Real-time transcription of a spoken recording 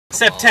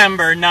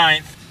September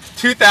 9th,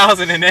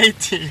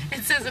 2018.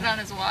 It says it on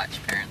his watch,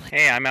 apparently.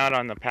 Hey, I'm out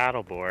on the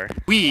paddleboard.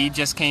 We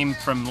just came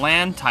from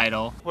land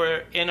title.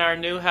 We're in our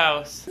new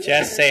house.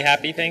 Just say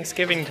happy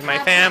Thanksgiving to my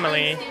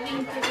family.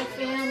 Thanksgiving to the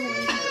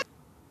family.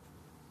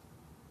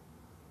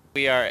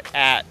 We are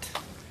at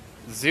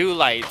Zoo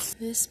Lights.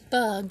 This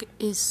bug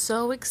is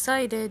so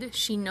excited.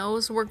 She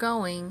knows we're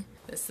going.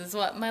 This is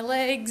what my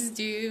legs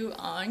do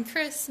on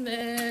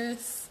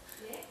Christmas.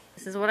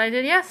 This is what I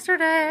did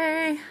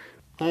yesterday.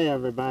 Hey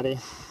everybody.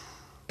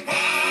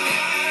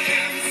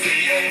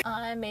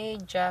 I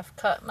made Jeff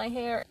cut my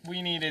hair.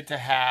 We needed to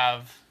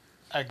have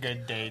a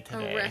good day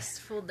today. A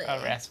restful day.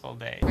 A restful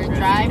day. We're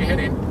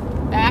driving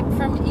back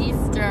from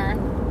Easter.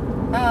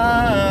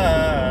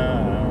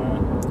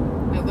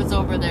 It was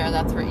over there.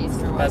 That's where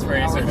Easter was. That's where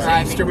Now Easter we're was.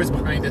 driving. Easter was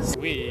behind us.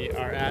 We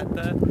are at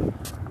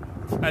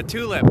a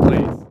tulip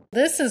place.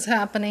 This is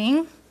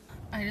happening.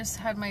 I just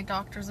had my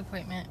doctor's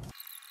appointment.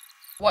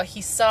 What he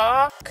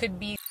saw could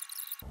be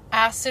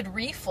acid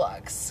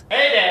reflux.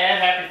 Hey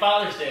Dad, happy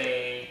Father's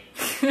Day.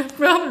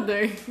 Father's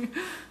Day.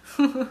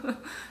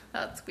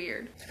 That's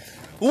weird.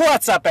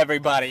 What's up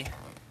everybody?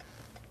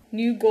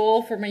 New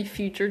goal for my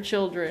future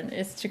children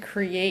is to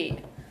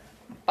create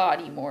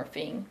body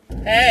morphing.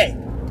 Hey,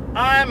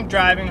 I'm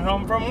driving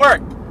home from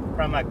work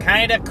from a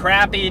kinda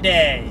crappy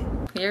day.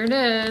 Here it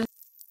is.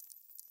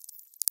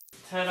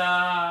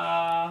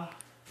 Ta-da!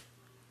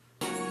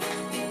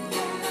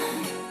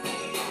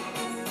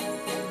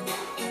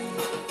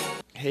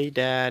 Hey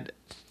Dad,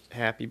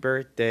 happy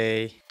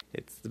birthday.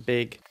 It's the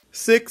big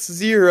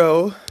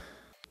 6-0,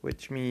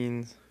 which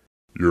means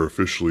You're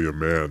officially a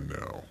man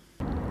now.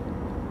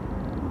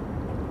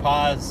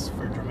 pause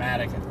for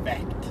dramatic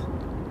effect.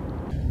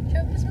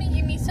 Jeff is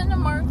making me send a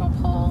Marco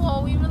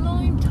Polo even though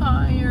I'm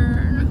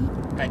tired.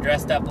 I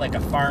dressed up like a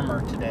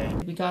farmer today.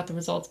 We got the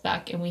results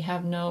back and we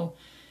have no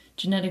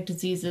genetic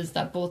diseases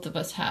that both of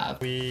us have.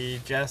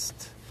 We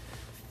just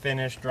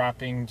finished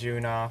dropping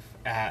June off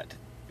at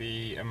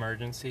the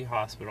emergency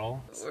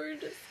hospital. We're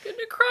just gonna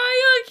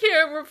cry on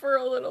camera for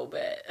a little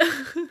bit.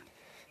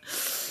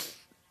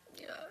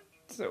 Yeah.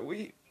 So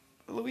we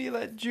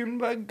let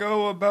Junebug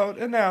go about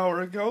an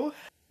hour ago.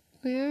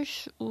 We're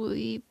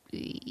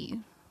sleepy.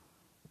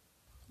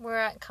 We're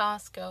at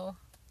Costco.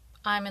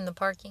 I'm in the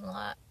parking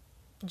lot.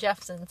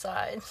 Jeff's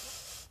inside.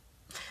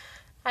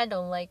 I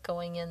don't like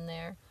going in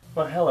there.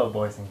 Well, hello,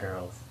 boys and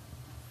girls.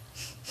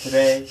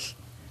 Today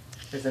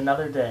is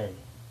another day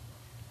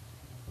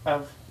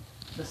of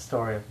the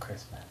story of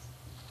Christmas.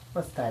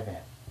 Let's dive in.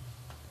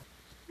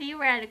 We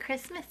were at a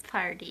Christmas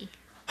party.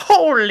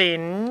 Holy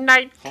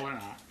night!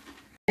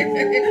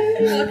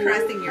 It's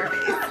pressing your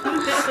face.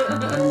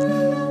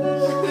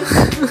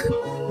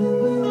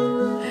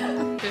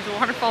 There's a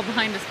waterfall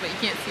behind us, but you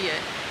can't see it.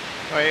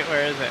 Wait,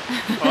 where is it?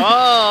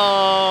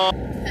 Oh!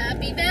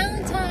 Happy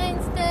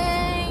Valentine's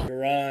Day!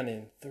 We're on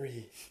in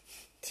 3,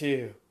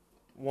 2,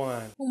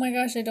 1. Oh my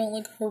gosh, I don't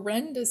look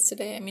horrendous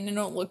today. I mean, I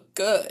don't look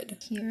good.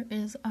 Here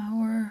is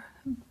our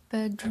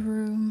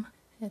bedroom.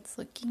 It's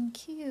looking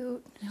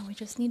cute. Now we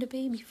just need a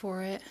baby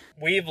for it.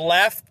 We've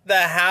left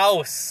the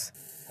house.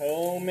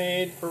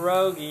 Homemade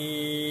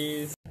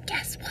pierogies.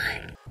 Guess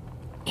what?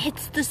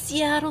 It's the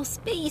Seattle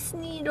Space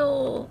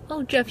Needle.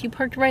 Oh, Jeff, you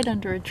parked right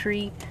under a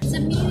tree. It's a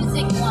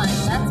music one.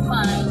 That's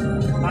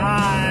fine.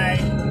 Hi!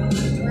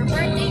 We're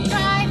birthday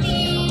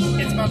driving.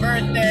 It's my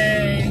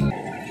birthday!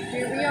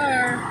 Here we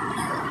are.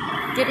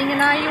 Getting an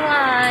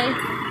IUI.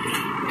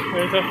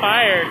 There's a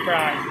fire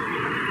truck.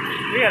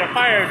 We got a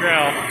fire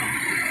drill.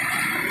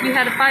 We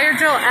had a fire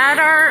drill at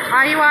our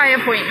IUI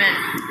appointment.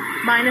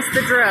 Minus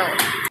the drill.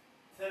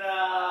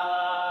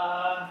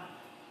 Ta-da!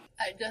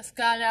 I just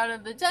got out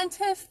of the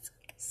dentist,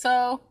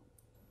 so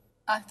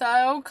I thought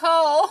I would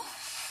call.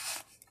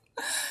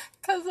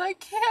 Because I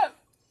can't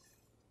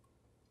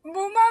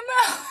move my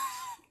mouth.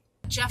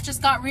 Jeff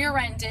just got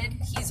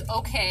rear-ended. He's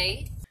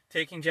okay.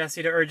 Taking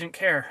Jesse to urgent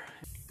care.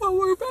 But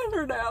we're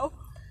better now.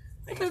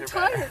 I'm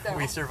tired now.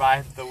 We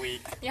survived the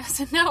week.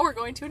 Yes, and now we're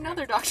going to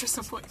another doctor's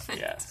appointment.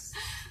 Yes.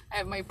 I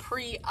have my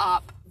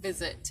pre-op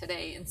visit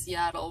today in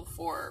Seattle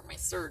for my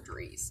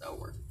surgery, so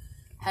we're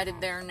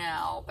headed there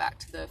now, back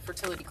to the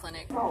fertility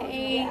clinic.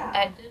 Hey,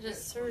 I did a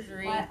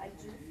surgery.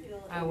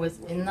 I was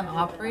in the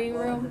operating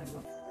room.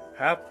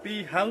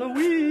 Happy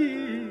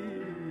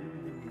Halloween!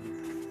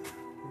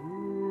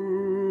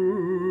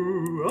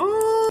 Ooh,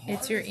 oh.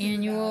 It's your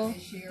annual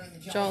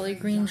Jolly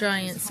Green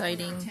Giant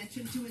sighting.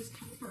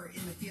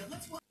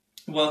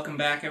 Welcome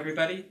back,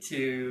 everybody,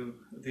 to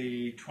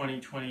the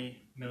 2020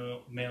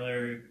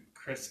 Mailer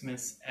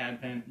Christmas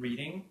Advent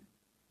reading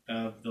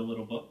of the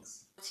little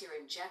books.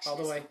 All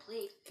the way.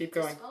 Keep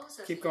going.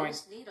 Keep going.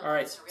 All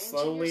right,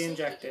 slowly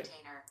inject it.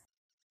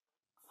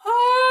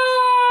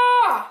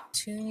 Ah!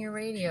 Tune your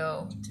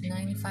radio to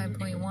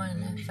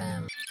 95.1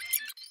 FM.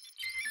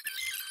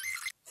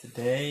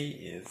 Today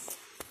is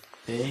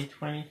day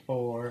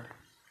 24,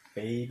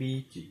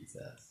 baby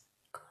Jesus.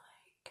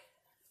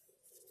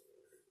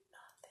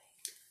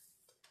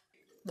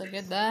 Look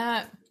at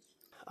that.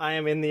 I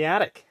am in the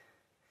attic.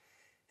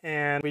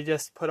 and we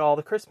just put all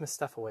the Christmas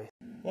stuff away.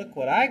 Look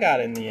what I got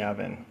in the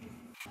oven.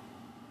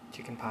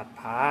 Chicken pot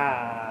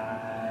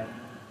pie.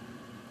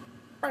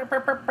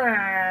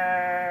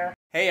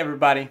 Hey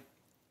everybody.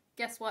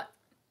 Guess what?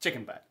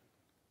 Chicken butt.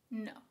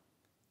 No.